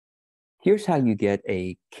Here's how you get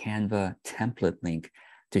a Canva template link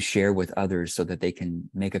to share with others so that they can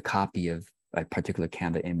make a copy of a particular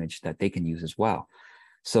Canva image that they can use as well.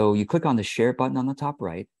 So you click on the share button on the top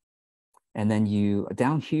right, and then you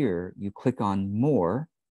down here, you click on more,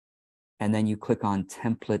 and then you click on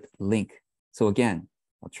template link. So again,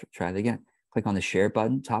 I'll try it again. Click on the share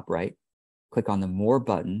button, top right, click on the more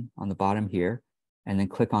button on the bottom here, and then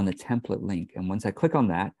click on the template link. And once I click on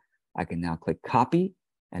that, I can now click copy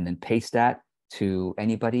and then paste that to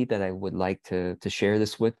anybody that I would like to share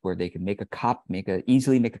this with, where they can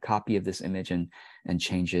easily make a copy of this image and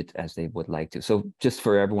change it as they would like to. So just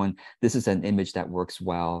for everyone, this is an image that works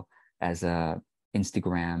well as a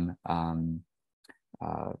Instagram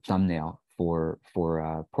thumbnail for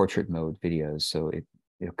portrait mode videos. So it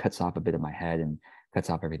cuts off a bit of my head and cuts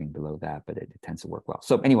off everything below that, but it tends to work well.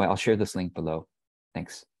 So anyway, I'll share this link below.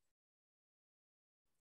 Thanks.